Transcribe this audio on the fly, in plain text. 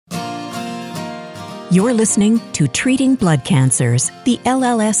You're listening to Treating Blood Cancers, the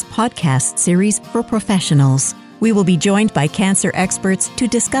LLS podcast series for professionals. We will be joined by cancer experts to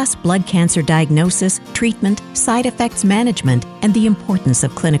discuss blood cancer diagnosis, treatment, side effects management, and the importance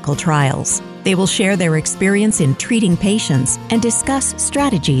of clinical trials. They will share their experience in treating patients and discuss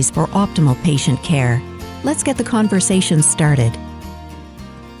strategies for optimal patient care. Let's get the conversation started.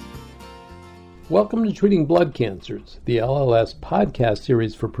 Welcome to Treating Blood Cancers, the LLS podcast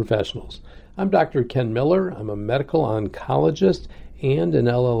series for professionals. I'm Dr. Ken Miller. I'm a medical oncologist and an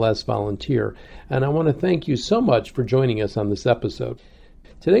LLS volunteer, and I want to thank you so much for joining us on this episode.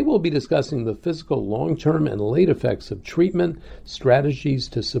 Today we'll be discussing the physical long-term and late effects of treatment, strategies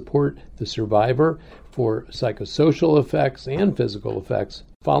to support the survivor for psychosocial effects and physical effects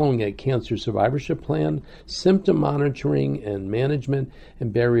following a cancer survivorship plan, symptom monitoring and management,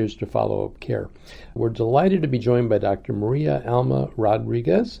 and barriers to follow-up care. We're delighted to be joined by Dr. Maria Alma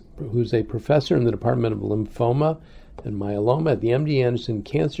Rodriguez, who's a professor in the Department of Lymphoma and Myeloma at the MD Anderson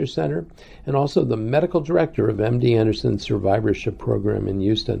Cancer Center, and also the medical director of MD Anderson's Survivorship Program in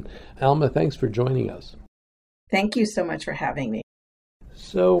Houston. Alma, thanks for joining us. Thank you so much for having me.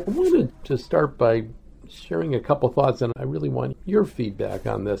 So I wanted to start by sharing a couple thoughts, and I really want your feedback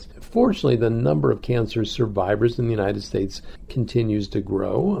on this. Fortunately, the number of cancer survivors in the United States continues to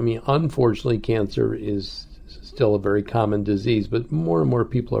grow. I mean, unfortunately, cancer is still a very common disease, but more and more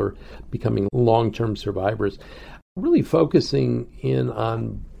people are becoming long-term survivors. Really focusing in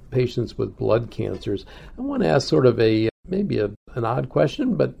on patients with blood cancers, I want to ask sort of an odd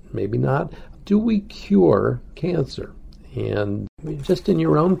question, but maybe not. Do we cure cancer? And just in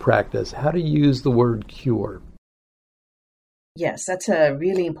your own practice, how to use the word cure? Yes, that's a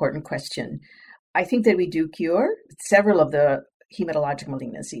really important question. I think that we do cure several of the hematologic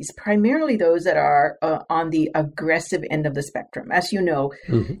malignancies, primarily those that are on the aggressive end of the spectrum. As you know,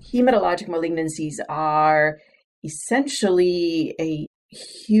 hematologic malignancies are essentially a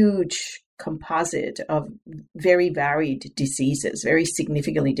huge composite of very varied diseases, very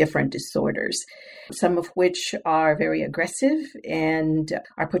significantly different disorders, some of which are very aggressive and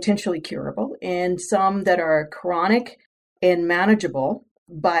are potentially curable, and some that are chronic and manageable,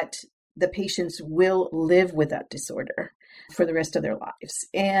 but the patients will live with that disorder for the rest of their lives.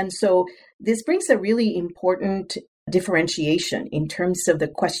 And so this brings a really important differentiation in terms of the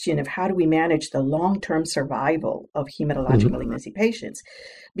question of how do we manage the long-term survival of hematologic malignancy patients,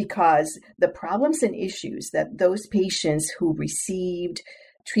 because the problems and issues that those patients who received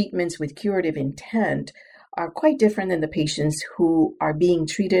treatments with curative intent are quite different than the patients who are being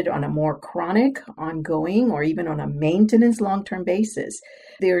treated on a more chronic, ongoing, or even on a maintenance long-term basis.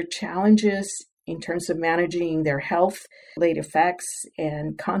 There are challenges in terms of managing their health, late effects,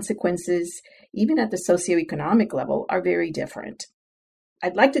 and consequences, even at the socioeconomic level, are very different.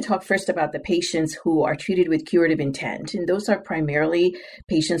 I'd like to talk first about the patients who are treated with curative intent, and those are primarily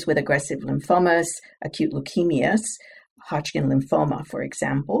patients with aggressive lymphomas, acute leukemias, Hodgkin lymphoma, for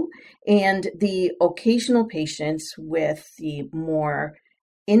example, and the occasional patients with the more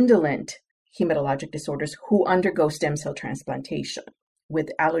indolent hematologic disorders who undergo stem cell transplantation.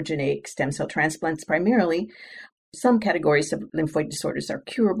 With allogeneic stem cell transplants primarily, some categories of lymphoid disorders are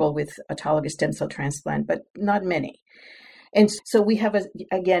curable with autologous stem cell transplant, but not many. And so we have,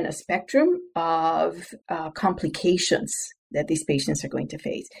 a spectrum of complications that these patients are going to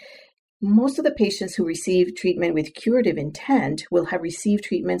face. Most of the patients who receive treatment with curative intent will have received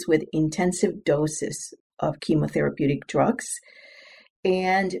treatments with intensive doses of chemotherapeutic drugs.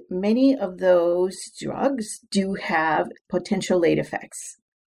 And many of those drugs do have potential late effects.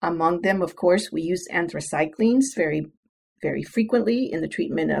 Among them, of course, we use anthracyclines very, very frequently in the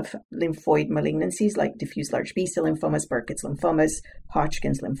treatment of lymphoid malignancies like diffuse large B-cell lymphomas, Burkitt's lymphomas,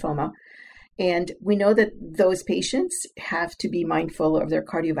 Hodgkin's lymphoma. And we know that those patients have to be mindful of their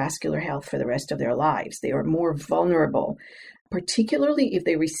cardiovascular health for the rest of their lives. They are more vulnerable, particularly if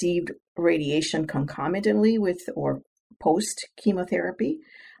they received radiation concomitantly with or post-chemotherapy,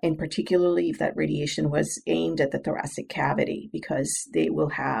 and particularly if that radiation was aimed at the thoracic cavity, because they will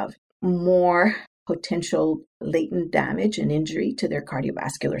have more potential latent damage and injury to their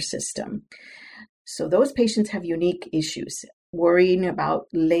cardiovascular system. So those patients have unique issues, worrying about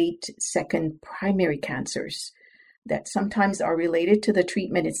late second primary cancers that sometimes are related to the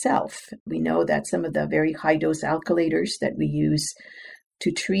treatment itself. We know that some of the very high-dose alkylators that we use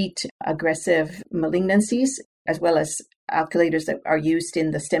to treat aggressive malignancies, as well as alkylators that are used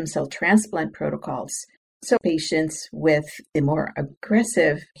in the stem cell transplant protocols. So patients with the more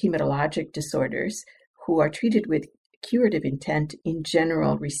aggressive hematologic disorders who are treated with curative intent in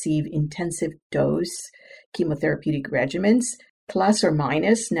general receive intensive dose chemotherapeutic regimens plus or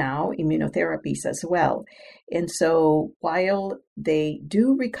minus now immunotherapies as well. And so while they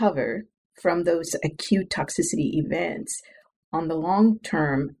do recover from those acute toxicity events, on the long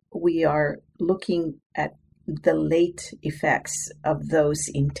term, we are looking at the late effects of those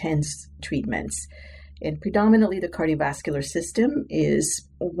intense treatments. And predominantly the cardiovascular system is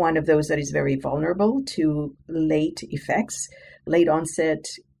one of those that is very vulnerable to late effects, late onset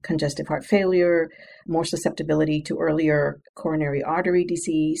congestive heart failure, more susceptibility to earlier coronary artery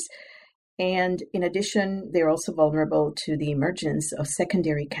disease. And in addition, they're also vulnerable to the emergence of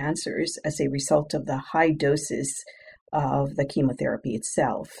secondary cancers as a result of the high doses of the chemotherapy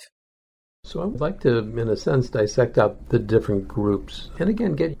itself. So I would like to, in a sense, dissect out the different groups and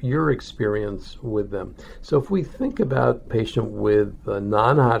again, get your experience with them. So if we think about a patient with a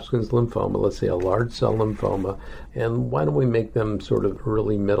non-Hodgkin's lymphoma, let's say a large cell lymphoma, and why don't we make them sort of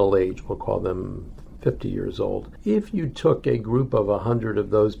early middle age, we'll call them 50 years old. If you took a group of 100 of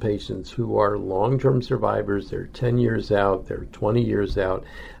those patients who are long-term survivors, they're 10 years out, they're 20 years out,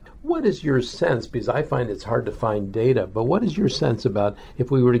 what is your sense, because I find it's hard to find data, but what is your sense about if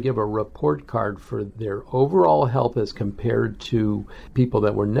we were to give a report card for their overall health as compared to people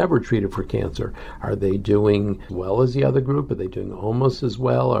that were never treated for cancer? Are they doing as well as the other group? Are they doing almost as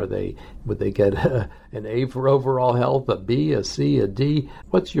well? Would they get an A for overall health, a B, a C, a D?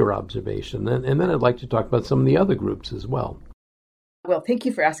 What's your observation? And then I'd like to talk about some of the other groups as well. Well, thank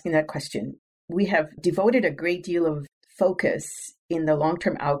you for asking that question. We have devoted a great deal of focus in the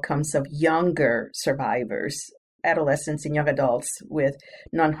long-term outcomes of younger survivors, adolescents and young adults with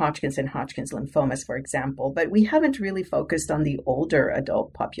non-Hodgkin's and Hodgkin's lymphomas, for example. But we haven't really focused on the older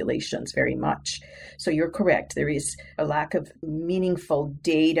adult populations very much. So you're correct. There is a lack of meaningful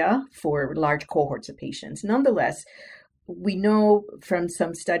data for large cohorts of patients. Nonetheless, we know from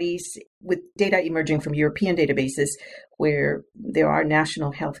some studies with data emerging from European databases where there are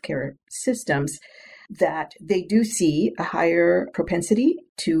national healthcare systems that they do see a higher propensity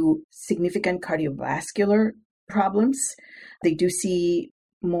to significant cardiovascular problems. They do see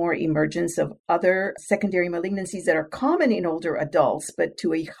more emergence of other secondary malignancies that are common in older adults, but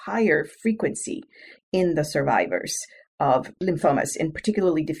to a higher frequency in the survivors of lymphomas, and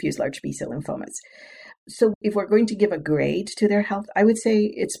particularly diffuse large B-cell lymphomas. So if we're going to give a grade to their health, I would say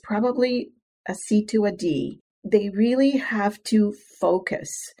it's probably a C to a D. They really have to focus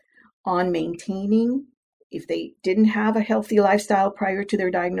on maintaining, if they didn't have a healthy lifestyle prior to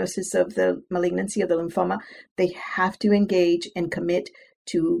their diagnosis of the malignancy of the lymphoma, they have to engage and commit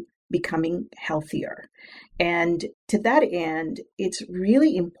to becoming healthier. And to that end, it's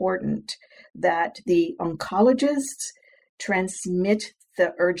really important that the oncologists transmit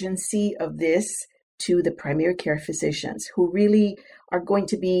the urgency of this to the primary care physicians, who really are going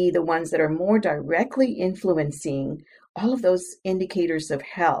to be the ones that are more directly influencing all of those indicators of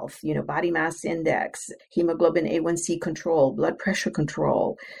health, body mass index, hemoglobin A1C control, blood pressure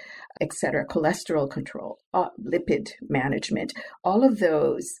control, etc., cholesterol control, lipid management. All of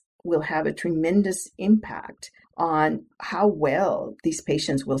those will have a tremendous impact on how well these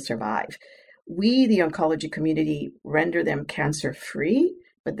patients will survive. We, the oncology community, render them cancer-free,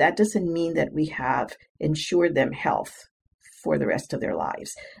 but that doesn't mean that we have ensured them health for the rest of their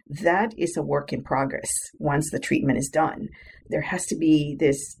lives. That is a work in progress once the treatment is done. There has to be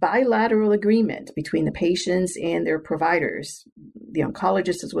this bilateral agreement between the patients and their providers, the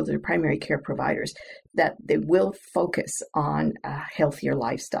oncologists as well as their primary care providers, that they will focus on a healthier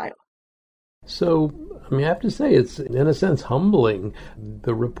lifestyle. So, I have to say, it's in a sense humbling,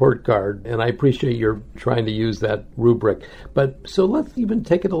 the report card, and I appreciate you're trying to use that rubric. But so let's even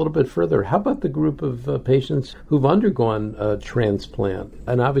take it a little bit further. How about the group of patients who've undergone a transplant?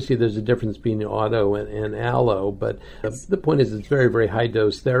 And obviously there's a difference between auto and allo, but the point is it's very, very high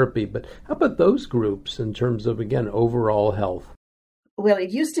dose therapy. But how about those groups in terms of, again, overall health? Well,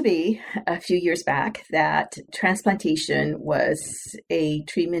 it used to be a few years back that transplantation was a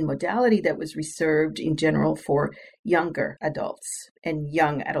treatment modality that was reserved in general for younger adults and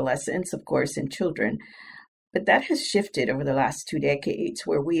young adolescents, of course, and children. But that has shifted over the last 2 decades,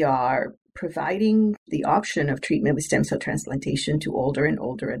 where we are providing the option of treatment with stem cell transplantation to older and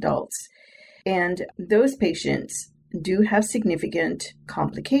older adults. And those patients do have significant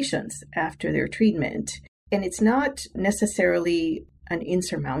complications after their treatment. And it's not necessarily an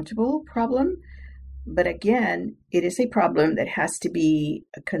insurmountable problem, but again, it is a problem that has to be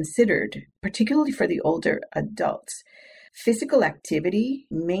considered, particularly for the older adults. Physical activity,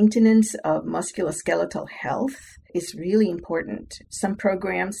 maintenance of musculoskeletal health is really important. Some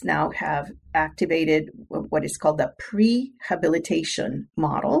programs now have activated what is called the prehabilitation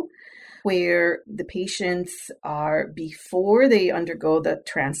model, where the patients are, before they undergo the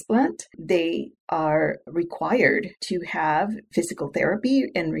transplant, they are required to have physical therapy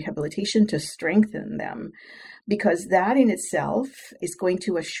and rehabilitation to strengthen them, because that in itself is going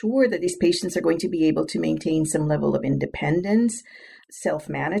to assure that these patients are going to be able to maintain some level of independence,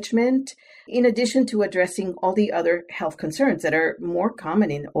 self-management, in addition to addressing all the other health concerns that are more common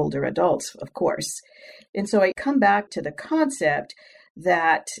in older adults, of course. And so I come back to the concept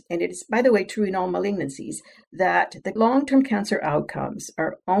that, and it is, by the way, true in all malignancies, that the long-term cancer outcomes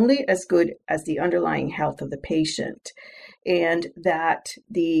are only as good as the underlying health of the patient, and that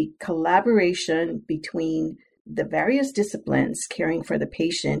the collaboration between the various disciplines caring for the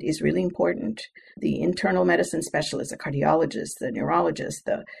patient is really important. The internal medicine specialists, the cardiologists, the neurologists,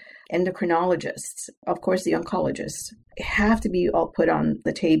 the endocrinologists, of course, the oncologists, have to be all put on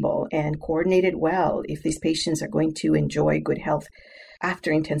the table and coordinated well if these patients are going to enjoy good health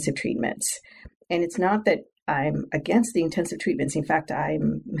after intensive treatments. And it's not that I'm against the intensive treatments. In fact,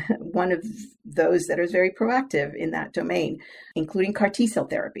 I'm one of those that is very proactive in that domain, including CAR T-cell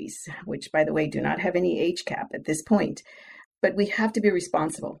therapies, which, by the way, do not have any age cap at this point. But we have to be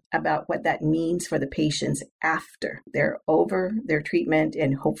responsible about what that means for the patients after they're over their treatment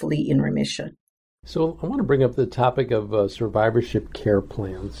and hopefully in remission. So I want to bring up the topic of survivorship care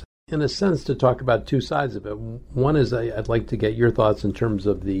plans. In a sense, to talk about two sides of it. One is I'd like to get your thoughts in terms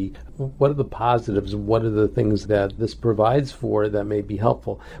of what are the positives and what are the things that this provides for that may be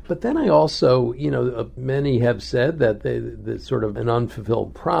helpful. But then I also, many have said that that's sort of an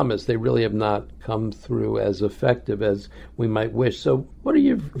unfulfilled promise. They really have not come through as effective as we might wish. So what are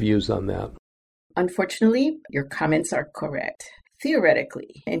your views on that? Unfortunately, your comments are correct.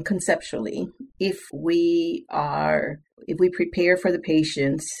 Theoretically and conceptually, if we prepare for the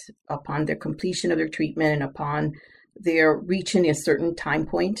patients upon their completion of their treatment and upon their reaching a certain time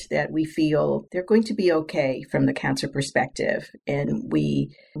point that we feel they're going to be okay from the cancer perspective, and we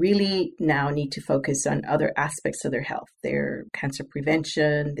really now need to focus on other aspects of their health, their cancer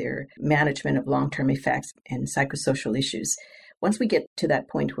prevention, their management of long-term effects, and psychosocial issues. Once we get to that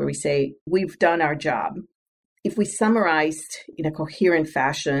point where we say, we've done our job, if we summarized in a coherent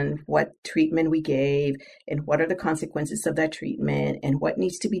fashion what treatment we gave and what are the consequences of that treatment and what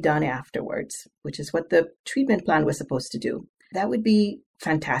needs to be done afterwards, which is what the treatment plan was supposed to do, that would be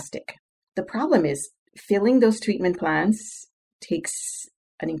fantastic. The problem is filling those treatment plans takes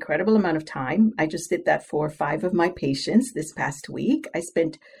an incredible amount of time. I just did that for 5 of my patients this past week. I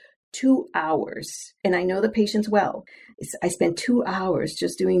spent 2 hours, and I know the patients well. I spent 2 hours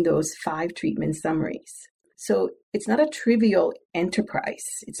just doing those 5 treatment summaries. So it's not a trivial enterprise.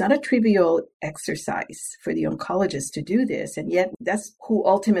 It's not a trivial exercise for the oncologist to do this. And yet that's who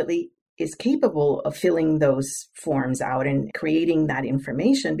ultimately is capable of filling those forms out and creating that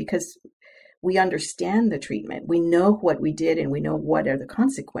information, because we understand the treatment. We know what we did and we know what are the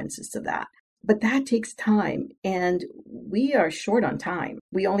consequences of that. But that takes time, and we are short on time.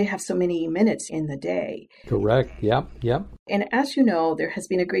 We only have so many minutes in the day. Correct. Yep. And as you know, there has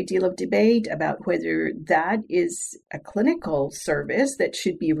been a great deal of debate about whether that is a clinical service that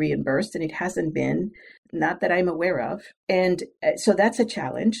should be reimbursed, and it hasn't been, not that I'm aware of. And so that's a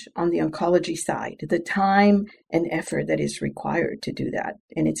challenge on the oncology side, the time and effort that is required to do that.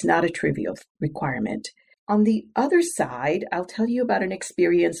 And it's not a trivial requirement. On the other side, I'll tell you about an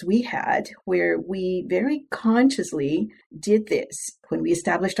experience we had where we very consciously did this. When we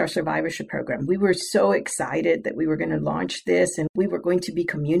established our survivorship program, we were so excited that we were going to launch this and we were going to be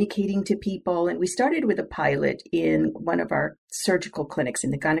communicating to people. And we started with a pilot in one of our surgical clinics,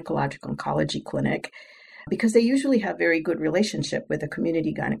 in the gynecologic oncology clinic, because they usually have very good relationship with the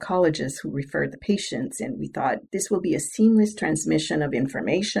community gynecologists who refer the patients. And we thought this will be a seamless transmission of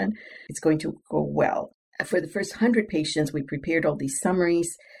information. It's going to go well. For the first 100 patients, we prepared all these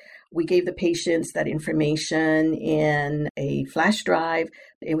summaries. We gave the patients that information in a flash drive.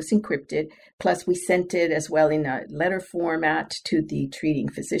 It was encrypted. Plus, we sent it as well in a letter format to the treating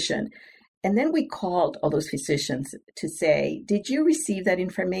physician. And then we called all those physicians to say, did you receive that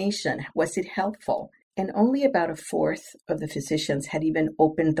information? Was it helpful? And only about a fourth of the physicians had even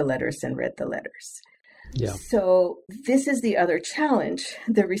opened the letters and read the letters. Yeah. So this is the other challenge.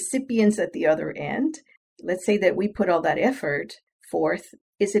 The recipients at the other end, let's say that we put all that effort forth,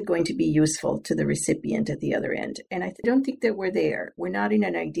 is it going to be useful to the recipient at the other end? And I don't think that we're there. We're not in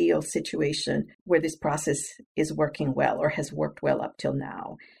an ideal situation where this process is working well or has worked well up till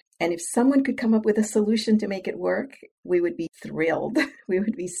now. And if someone could come up with a solution to make it work, we would be thrilled. We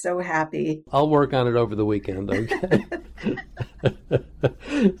would be so happy. I'll work on it over the weekend, okay?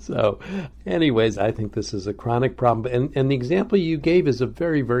 So, anyways, I think this is a chronic problem. And the example you gave is a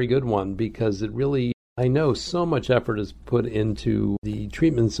very, very good one, because it really, I know so much effort is put into the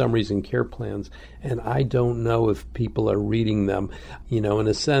treatment summaries and care plans, and I don't know if people are reading them. In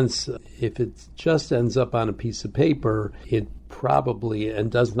a sense, if it just ends up on a piece of paper, it probably, and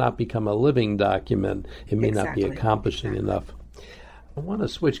does not become a living document, it may not be accomplishing enough. I want to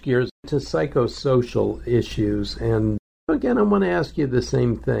switch gears to psychosocial issues, and again, I want to ask you the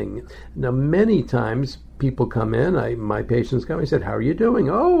same thing. Now, many times people come in, my patients come, I said, how are you doing?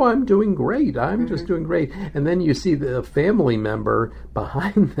 Oh, I'm doing great. I'm just doing great. And then you see the family member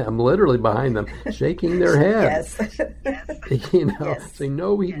behind them, literally behind them, shaking their head. Yes. Saying,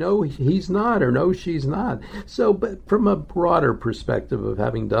 no, he's not, or no, she's not. So, but from a broader perspective of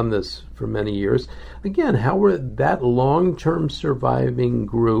having done this for many years, again, how are that long-term surviving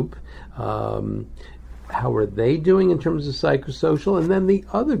group, how are they doing in terms of psychosocial? And then the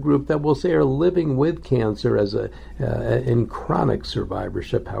other group that we'll say are living with cancer as in chronic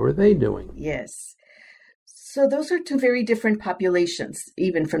survivorship, how are they doing? Yes. So those are two very different populations,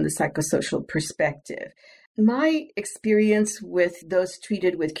 even from the psychosocial perspective. My experience with those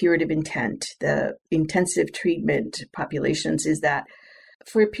treated with curative intent, the intensive treatment populations, is that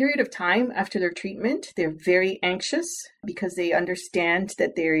for a period of time after their treatment, they're very anxious because they understand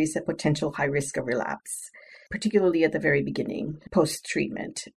that there is a potential high risk of relapse, particularly at the very beginning,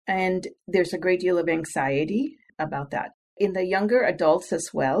 post-treatment. And there's a great deal of anxiety about that. In the younger adults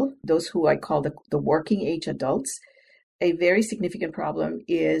as well, those who I call the working age adults, a very significant problem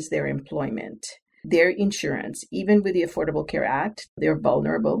is their employment. Their insurance, even with the Affordable Care Act, they're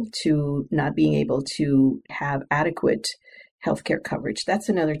vulnerable to not being able to have adequate healthcare coverage. That's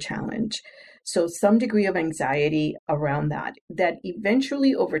another challenge. So some degree of anxiety around that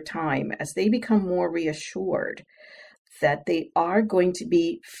eventually over time, as they become more reassured that they are going to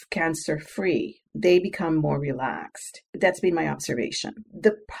be cancer-free, they become more relaxed. That's been my observation.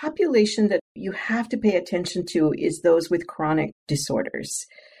 The population that you have to pay attention to is those with chronic disorders.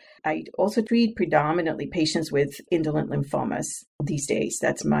 I also treat predominantly patients with indolent lymphomas these days.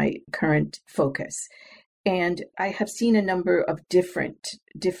 That's my current focus. And I have seen a number of different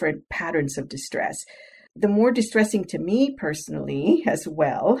patterns of distress. The more distressing to me personally as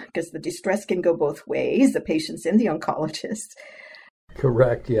well, because the distress can go both ways, the patients and the oncologists.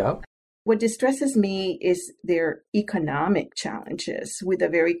 Correct, yeah. What distresses me is their economic challenges with the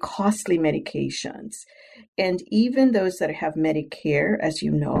very costly medications. And even those that have Medicare, as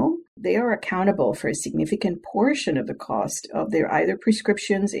you know, they are accountable for a significant portion of the cost of their either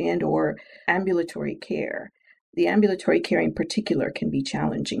prescriptions and or ambulatory care. The ambulatory care in particular can be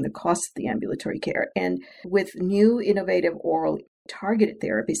challenging, the cost of the ambulatory care. And with new innovative oral targeted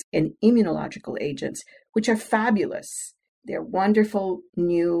therapies and immunological agents, which are fabulous, they're wonderful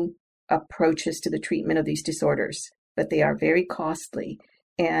new approaches to the treatment of these disorders, but they are very costly.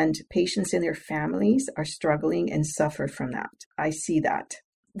 And patients and their families are struggling and suffer from that. I see that.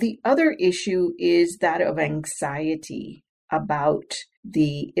 The other issue is that of anxiety about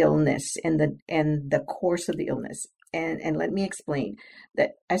the illness and the course of the illness. And let me explain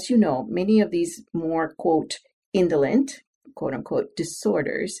that, as you know, many of these more, quote, indolent, quote unquote,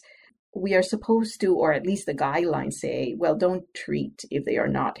 disorders, we are supposed to, or at least the guidelines say, well, don't treat if they are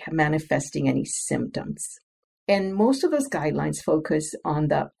not manifesting any symptoms. And most of those guidelines focus on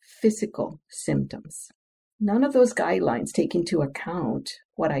the physical symptoms. None of those guidelines take into account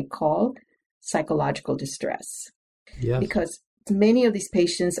what I call psychological distress. Yes. Because many of these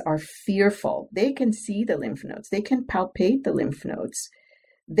patients are fearful. They can see the lymph nodes. They can palpate the lymph nodes.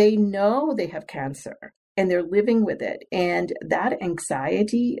 They know they have cancer and they're living with it. And that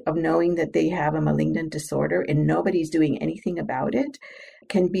anxiety of knowing that they have a malignant disorder and nobody's doing anything about it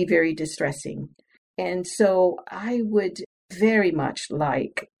can be very distressing. And so I would very much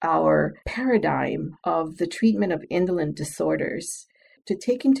like our paradigm of the treatment of indolent disorders to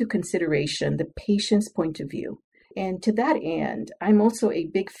take into consideration the patient's point of view. And to that end, I'm also a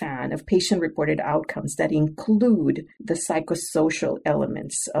big fan of patient-reported outcomes that include the psychosocial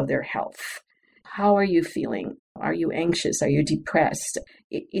elements of their health. How are you feeling? Are you anxious? Are you depressed?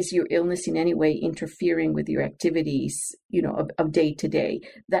 Is your illness in any way interfering with your activities, of day to day?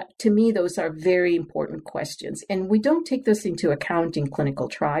 That, to me, those are very important questions. And we don't take those into account in clinical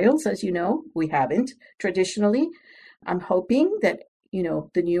trials, as you know. We haven't traditionally. I'm hoping that,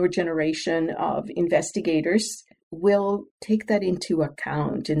 the newer generation of investigators will take that into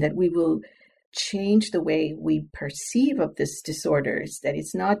account and that we will change the way we perceive of this disorders, that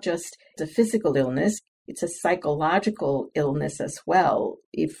it's not just a physical illness, it's a psychological illness as well,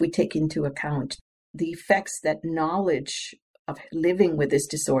 if we take into account the effects that knowledge of living with this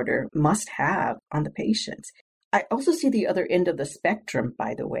disorder must have on the patients. I also see the other end of the spectrum,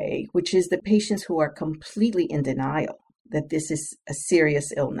 by the way, which is the patients who are completely in denial that this is a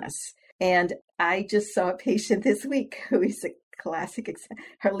serious illness. And I just saw a patient this week who is a classic example.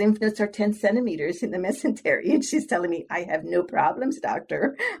 Her lymph nodes are 10 centimeters in the mesentery, and she's telling me, I have no problems,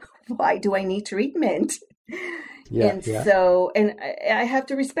 doctor. Why do I need treatment? So I have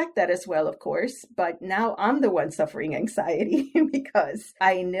to respect that as well, of course. But now I'm the one suffering anxiety because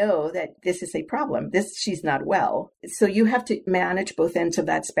I know that this is a problem. She's not well. So you have to manage both ends of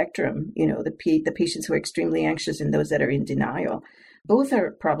that spectrum, the patients who are extremely anxious and those that are in denial. Both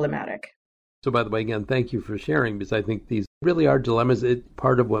are problematic. So, by the way, again, thank you for sharing, because I think these really are dilemmas.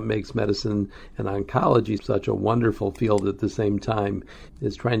 Part of what makes medicine and oncology such a wonderful field at the same time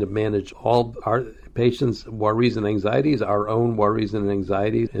is trying to manage all our patients' worries and anxieties, our own worries and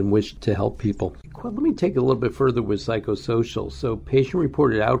anxieties, and wish to help people. Let me take it a little bit further with psychosocial. So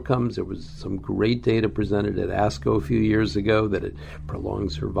patient-reported outcomes, there was some great data presented at ASCO a few years ago that it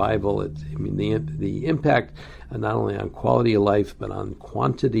prolongs survival. The impact not only on quality of life, but on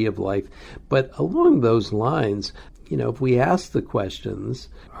quantity of life. But along those lines, if we ask the questions,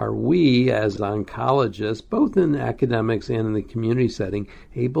 are we as oncologists, both in academics and in the community setting,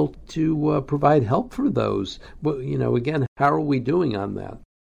 able to provide help for those? Again, how are we doing on that?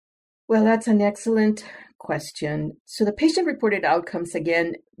 Well, that's an excellent question. So the patient-reported outcomes,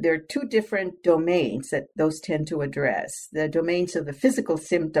 again, there are two different domains that those tend to address. The domains of the physical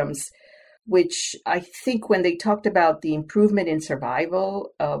symptoms, which I think when they talked about the improvement in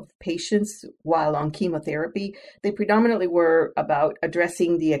survival of patients while on chemotherapy, they predominantly were about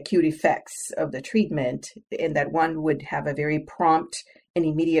addressing the acute effects of the treatment, and that one would have a very prompt and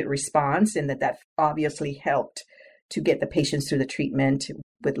immediate response, and that obviously helped to get the patients through the treatment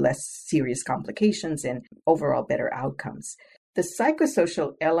with less serious complications and overall better outcomes. The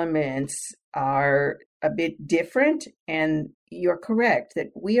psychosocial elements are a bit different, and you're correct that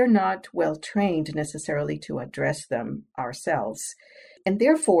we are not well trained necessarily to address them ourselves. And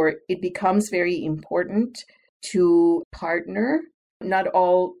therefore, it becomes very important to partner. Not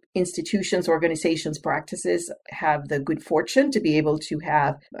all institutions, organizations, practices have the good fortune to be able to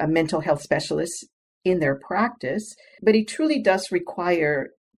have a mental health specialist in their practice, but it truly does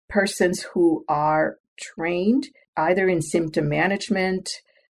require persons who are trained either in symptom management.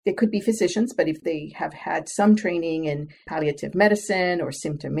 They could be physicians, but if they have had some training in palliative medicine or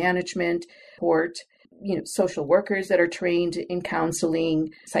symptom management, or social workers that are trained in counseling,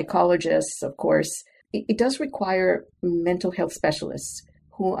 psychologists, of course, it does require mental health specialists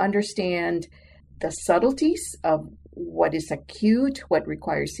who understand the subtleties of what is acute, what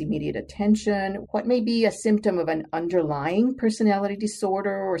requires immediate attention, what may be a symptom of an underlying personality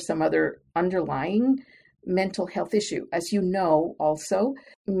disorder or some other underlying mental health issue. As you know, also,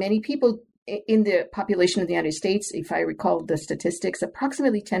 many people in the population of the United States, if I recall the statistics,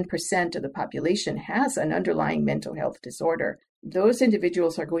 approximately 10% of the population has an underlying mental health disorder. Those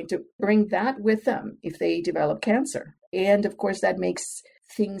individuals are going to bring that with them if they develop cancer. And of course, that makes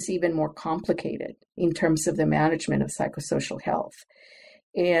things even more complicated in terms of the management of psychosocial health.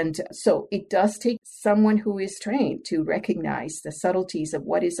 And so it does take someone who is trained to recognize the subtleties of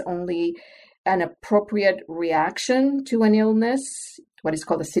what is only an appropriate reaction to an illness, what is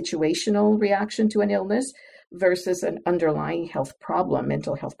called a situational reaction to an illness, versus an underlying health problem,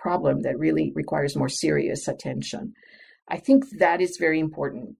 mental health problem that really requires more serious attention. I think that is very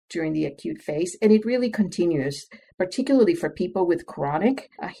important during the acute phase, and it really continues, particularly for people with chronic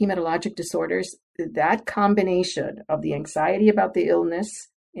hematologic disorders. That combination of the anxiety about the illness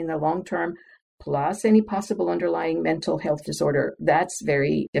in the long term, plus any possible underlying mental health disorder, that's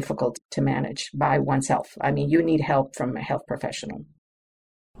very difficult to manage by oneself. I mean, you need help from a health professional.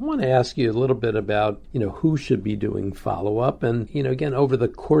 I want to ask you a little bit about, who should be doing follow-up and, again, over the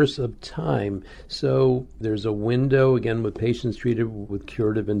course of time. So there's a window, again, with patients treated with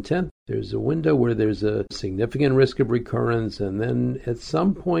curative intent. There's a window where there's a significant risk of recurrence, and then at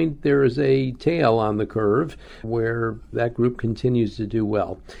some point there is a tail on the curve where that group continues to do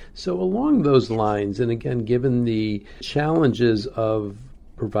well. So along those lines, and again, given the challenges of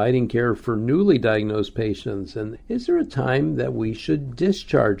providing care for newly diagnosed patients, and is there a time that we should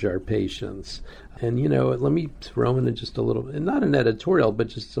discharge our patients? And, let me throw in just a little, not an editorial, but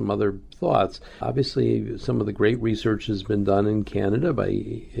just some other thoughts. Obviously, some of the great research has been done in Canada by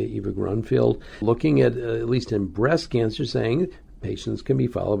Eva Grunfeld, looking at least in breast cancer, saying patients can be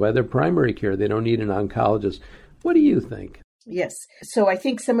followed by their primary care. They don't need an oncologist. What do you think? Yes. So I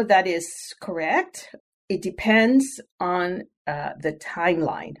think some of that is correct. It depends on the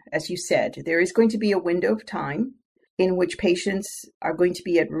timeline. As you said, there is going to be a window of time in which patients are going to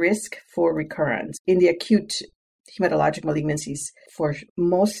be at risk for recurrence. In the acute hematologic malignancies, for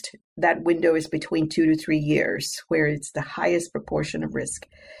most, that window is between 2 to 3 years, where it's the highest proportion of risk.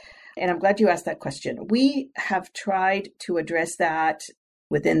 And I'm glad you asked that question. We have tried to address that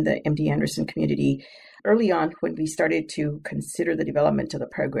within the MD Anderson community. Early on, when we started to consider the development of the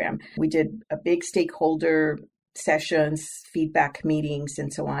program, we did a big stakeholder sessions, feedback meetings,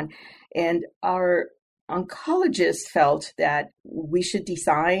 and so on. And our oncologists felt that we should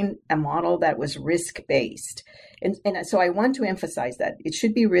design a model that was risk-based. And so I want to emphasize that it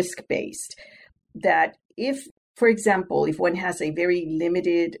should be risk-based, that if, for example, if one has a very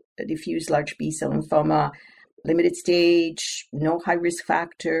limited diffuse large B-cell lymphoma, limited stage, no high-risk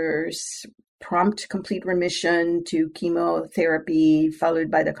factors, prompt complete remission to chemotherapy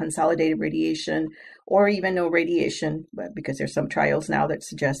followed by the consolidated radiation, or even no radiation, because there's some trials now that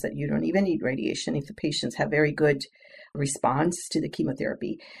suggest that you don't even need radiation if the patients have very good response to the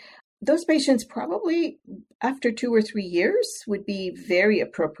chemotherapy. Those patients probably after 2 or 3 years would be very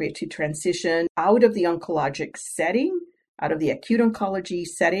appropriate to transition out of the oncologic setting, out of the acute oncology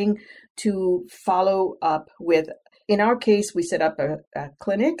setting, to follow up with. In our case, we set up a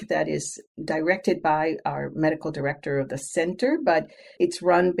clinic that is directed by our medical director of the center, but it's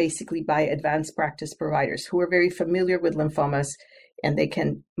run basically by advanced practice providers who are very familiar with lymphomas, and they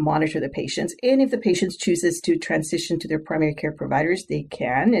can monitor the patients. And if the patient chooses to transition to their primary care providers, they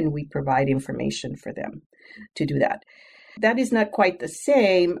can, and we provide information for them to do that. That is not quite the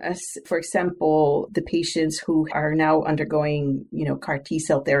same as, for example, the patients who are now undergoing, CAR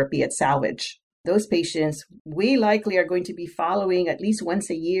T-cell therapy at Salvage. Those patients, we likely are going to be following at least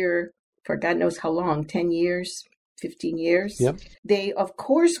once a year for God knows how long, 10 years, 15 years. Yep. They, of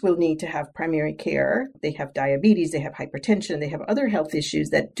course, will need to have primary care. They have diabetes, they have hypertension, they have other health issues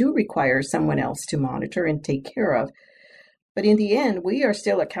that do require someone else to monitor and take care of. But in the end, we are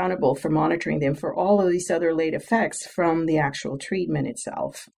still accountable for monitoring them for all of these other late effects from the actual treatment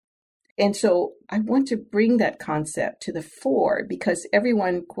itself. And so I want to bring that concept to the fore because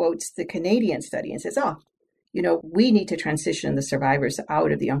everyone quotes the Canadian study and says, we need to transition the survivors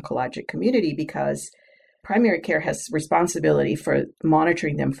out of the oncologic community because primary care has responsibility for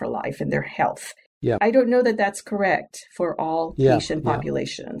monitoring them for life and their health. Yeah. I don't know that that's correct for all patient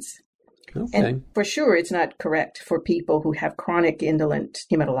populations. Okay. And for sure, it's not correct for people who have chronic indolent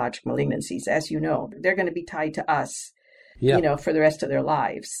hematologic malignancies. As you know, they're going to be tied to us, for the rest of their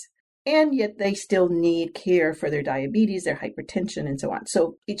lives. And yet they still need care for their diabetes, their hypertension, and so on.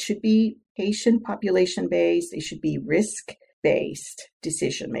 So it should be patient population-based. It should be risk-based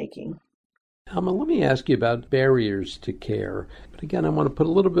decision-making. Alma, let me ask you about barriers to care. But again, I want to put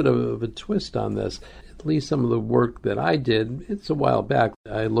a little bit of a twist on this. At least some of the work that I did, it's a while back,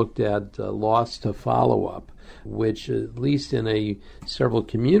 I looked at loss to follow-up, which at least in several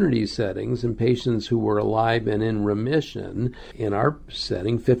community settings, in patients who were alive and in remission, in our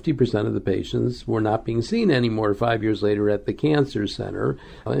setting, 50% of the patients were not being seen anymore 5 years later at the cancer center,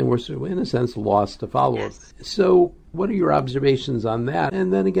 and were, in a sense, lost to follow-up. Yes. So what are your observations on that?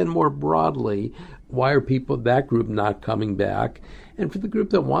 And then again, more broadly, why are that group not coming back? And for the group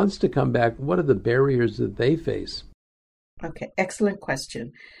that wants to come back, what are the barriers that they face? Okay, excellent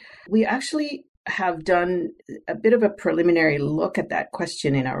question. We actually have done a bit of a preliminary look at that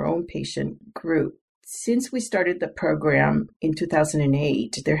question in our own patient group. Since we started the program in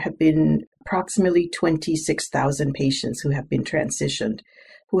 2008, there have been approximately 26,000 patients who have been transitioned,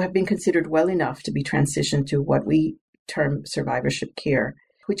 who have been considered well enough to be transitioned to what we term survivorship care,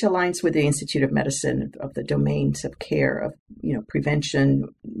 which aligns with the Institute of Medicine of the domains of care of, prevention,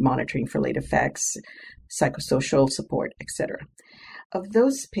 monitoring for late effects, psychosocial support, etc. Of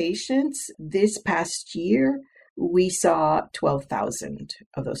those patients, this past year, we saw 12,000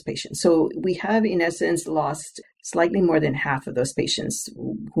 of those patients. So we have, in essence, lost slightly more than half of those patients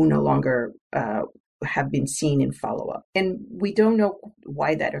who no longer have been seen in follow-up. And we don't know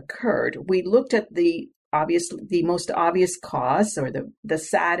why that occurred. We looked at the most obvious cause, or the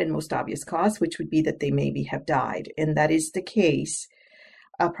sad and most obvious cause, which would be that they maybe have died. And that is the case.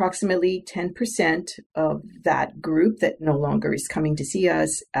 Approximately 10% of that group that no longer is coming to see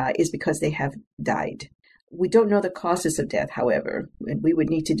us is because they have died. We don't know the causes of death, however, and we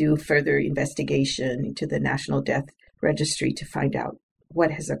would need to do further investigation into the National Death Registry to find out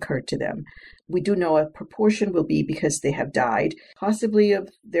what has occurred to them. We do know a proportion will be because they have died, possibly of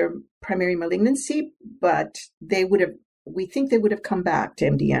their primary malignancy, but they would have we think they would have come back to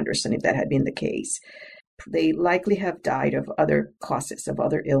MD Anderson if that had been the case. They likely have died of other causes, of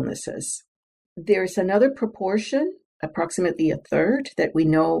other illnesses. There's another proportion, approximately a third, that we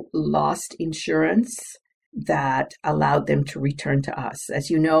know lost insurance that allowed them to return to us. As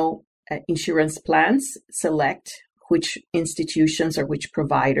you know, insurance plans select which institutions or which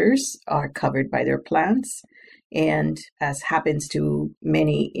providers are covered by their plans. And as happens to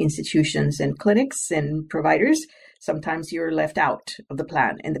many institutions and clinics and providers, sometimes you're left out of the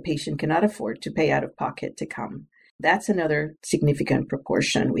plan and the patient cannot afford to pay out of pocket to come. That's another significant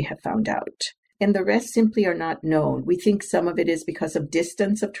proportion we have found out. And the rest simply are not known. We think some of it is because of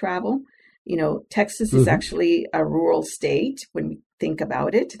distance of travel. You know, Texas is actually a rural state when we think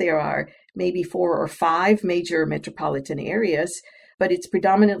about it. There are maybe 4 or 5 major metropolitan areas, but it's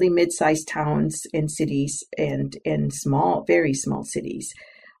predominantly mid-sized towns and cities and small, very small cities.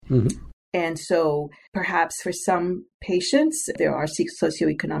 And so perhaps for some patients, there are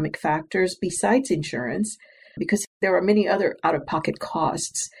socioeconomic factors besides insurance, because there are many other out-of-pocket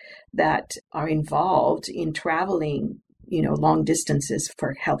costs that are involved in traveling, you know, long distances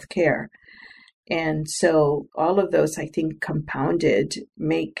for healthcare. And so all of those, I think, compounded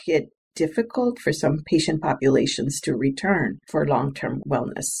make it difficult for some patient populations to return for long-term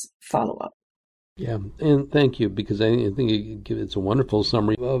wellness follow-up. Yeah, and thank you, because I think it's a wonderful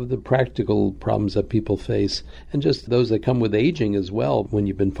summary of the practical problems that people face, and just those that come with aging as well when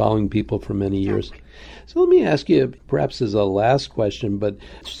you've been following people for many years. So let me ask you, perhaps as a last question, but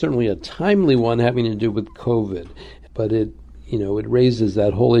certainly a timely one having to do with COVID, but it raises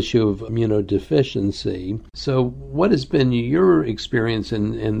that whole issue of immunodeficiency. So what has been your experience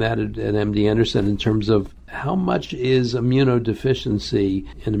in that at MD Anderson in terms of how much is immunodeficiency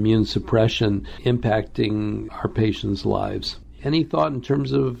and immune suppression impacting our patients' lives? Any thought in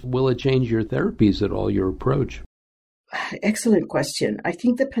terms of, will it change your therapies at all, your approach? Excellent question. I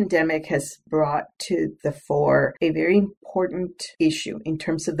think the pandemic has brought to the fore a very important issue in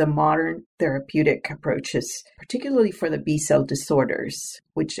terms of the modern therapeutic approaches, particularly for the B-cell disorders,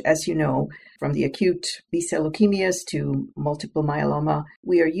 which, as you know, from the acute B-cell leukemias to multiple myeloma,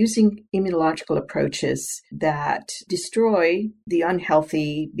 we are using immunological approaches that destroy the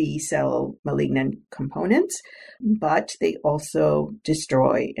unhealthy B-cell malignant components, but they also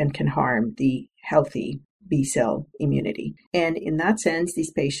destroy and can harm the healthy B-cell immunity. And in that sense,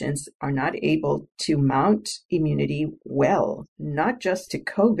 these patients are not able to mount immunity well, not just to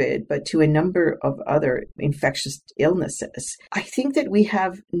COVID, but to a number of other infectious illnesses. I think that we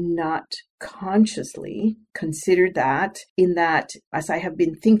have not consciously considered that, in that, as I have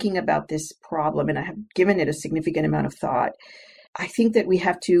been thinking about this problem, and I have given it a significant amount of thought, I think that we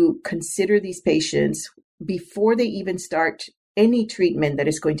have to consider these patients before they even start any treatment that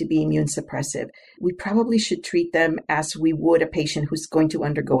is going to be immune suppressive. We probably should treat them as we would a patient who's going to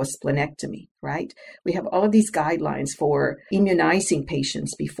undergo a splenectomy, right? We have all of these guidelines for immunizing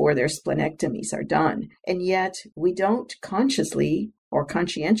patients before their splenectomies are done. And yet we don't consciously or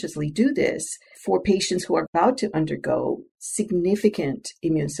conscientiously do this for patients who are about to undergo significant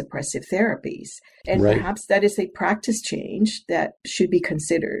immune suppressive therapies. And perhaps that is a practice change that should be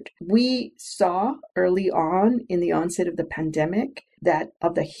considered. We saw early on in the onset of the pandemic that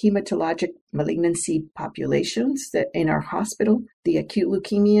of the hematologic malignancy populations that in our hospital, the acute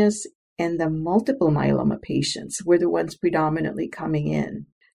leukemias and the multiple myeloma patients were the ones predominantly coming in.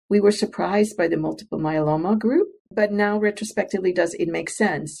 We were surprised by the multiple myeloma group, but now retrospectively does it make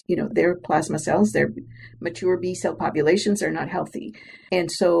sense? You know, their plasma cells, their mature B cell populations are not healthy.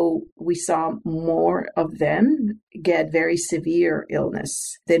 And so we saw more of them get very severe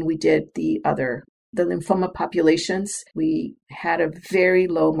illness than we did the lymphoma populations. We had a very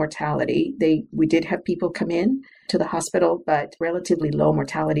low mortality. We did have people come in to the hospital, but relatively low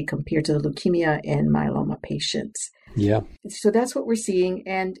mortality compared to the leukemia and myeloma patients. Yeah. So that's what we're seeing.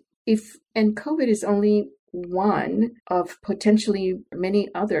 And COVID is only one of potentially many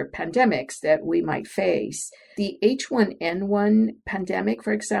other pandemics that we might face. The H1N1 pandemic,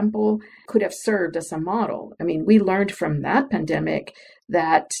 for example, could have served as a model. I mean, we learned from that pandemic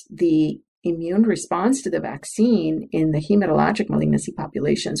that the immune response to the vaccine in the hematologic malignancy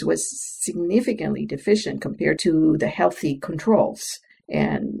populations was significantly deficient compared to the healthy controls.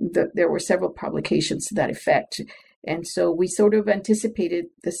 And there were several publications to that effect. And so we sort of anticipated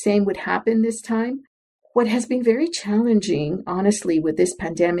the same would happen this time. What has been very challenging, honestly, with this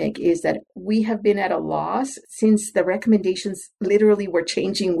pandemic is that we have been at a loss since the recommendations literally were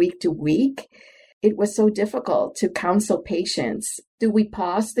changing week to week. It was so difficult to counsel patients. Do we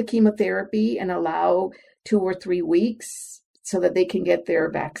pause the chemotherapy and allow 2 or 3 weeks so that they can get their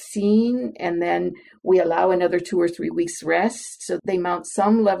vaccine. And then we allow another 2 or 3 weeks rest so they mount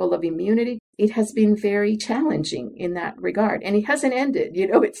some level of immunity. It has been very challenging in that regard. And it hasn't ended,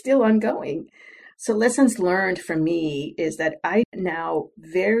 it's still ongoing. So lessons learned from me is that I now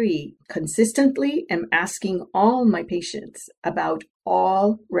very consistently am asking all my patients about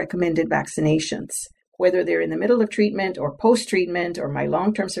all recommended vaccinations, whether they're in the middle of treatment or post-treatment or my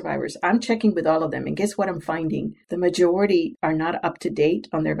long-term survivors. I'm checking with all of them. And guess what I'm finding? The majority are not up to date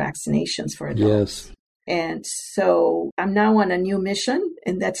on their vaccinations for adults. Yes. And so I'm now on a new mission,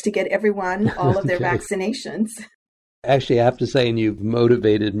 and that's to get everyone all of their vaccinations. Actually, I have to say, and you've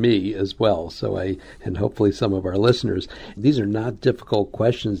motivated me as well, and hopefully some of our listeners, these are not difficult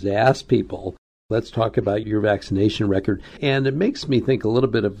questions to ask people. Let's talk about your vaccination record. And it makes me think a little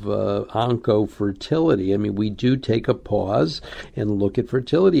bit of oncofertility. I mean, we do take a pause and look at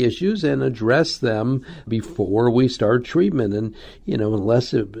fertility issues and address them before we start treatment. And,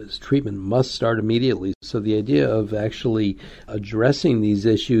 unless treatment must start immediately. So the idea of actually addressing these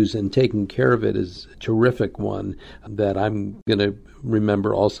issues and taking care of it is a terrific one that I'm going to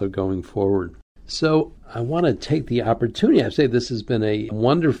remember also going forward. So I want to take the opportunity. I say this has been a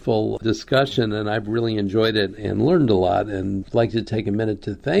wonderful discussion, and I've really enjoyed it and learned a lot. And I'd like to take a minute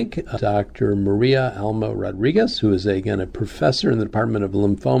to thank Dr. Maria Alma Rodriguez, who is, again, a professor in the Department of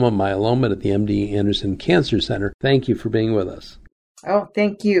Lymphoma Myeloma at the MD Anderson Cancer Center. Thank you for being with us. Oh,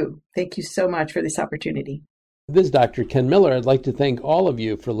 thank you. Thank you so much for this opportunity. This is Dr. Ken Miller. I'd like to thank all of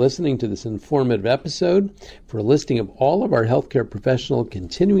you for listening to this informative episode. For a listing of all of our healthcare professional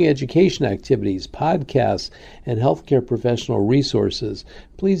continuing education activities, podcasts, and healthcare professional resources,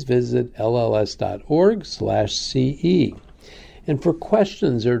 please visit lls.org/CE. And for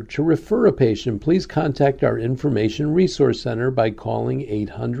questions or to refer a patient, please contact our Information Resource Center by calling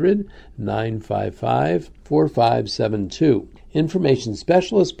 800-955-4572. Information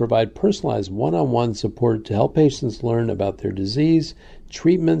specialists provide personalized one-on-one support to help patients learn about their disease,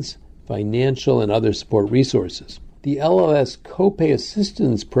 treatments, financial, and other support resources. The LLS Copay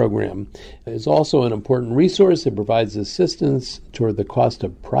Assistance Program is also an important resource that provides assistance toward the cost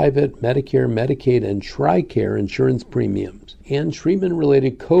of private, Medicare, Medicaid, and TRICARE insurance premiums, and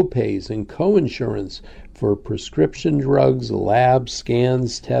treatment-related copays and coinsurance for prescription drugs, labs,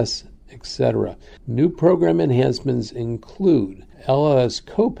 scans, tests, etc. New program enhancements include LLS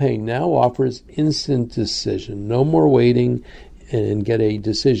Copay now offers instant decision, no more waiting, and get a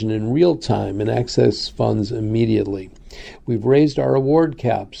decision in real time and access funds immediately. We've raised our award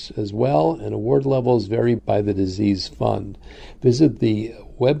caps as well, and award levels vary by the disease fund. Visit the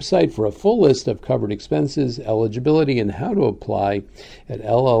website for a full list of covered expenses, eligibility, and how to apply at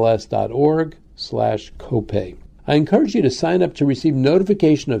lls.org/copay. I encourage you to sign up to receive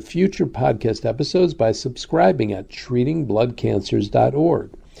notification of future podcast episodes by subscribing at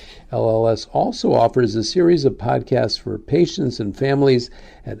treatingbloodcancers.org. LLS also offers a series of podcasts for patients and families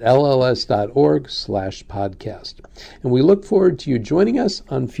at lls.org/podcast. And we look forward to you joining us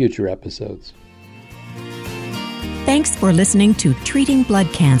on future episodes. Thanks for listening to Treating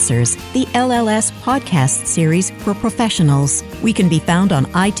Blood Cancers, the LLS podcast series for professionals. We can be found on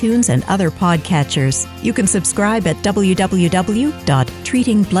iTunes and other podcatchers. You can subscribe at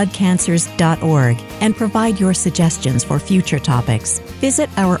www.treatingbloodcancers.org and provide your suggestions for future topics. Visit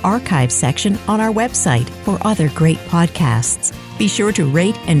our archives section on our website for other great podcasts. Be sure to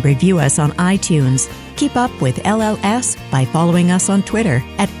rate and review us on iTunes. Keep up with LLS by following us on Twitter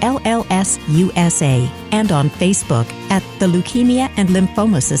at LLSUSA and on Facebook at the Leukemia and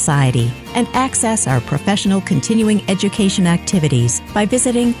Lymphoma Society, and access our professional continuing education activities by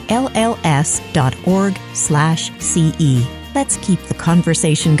visiting lls.org/CE. Let's keep the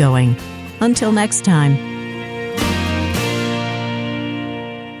conversation going. Until next time.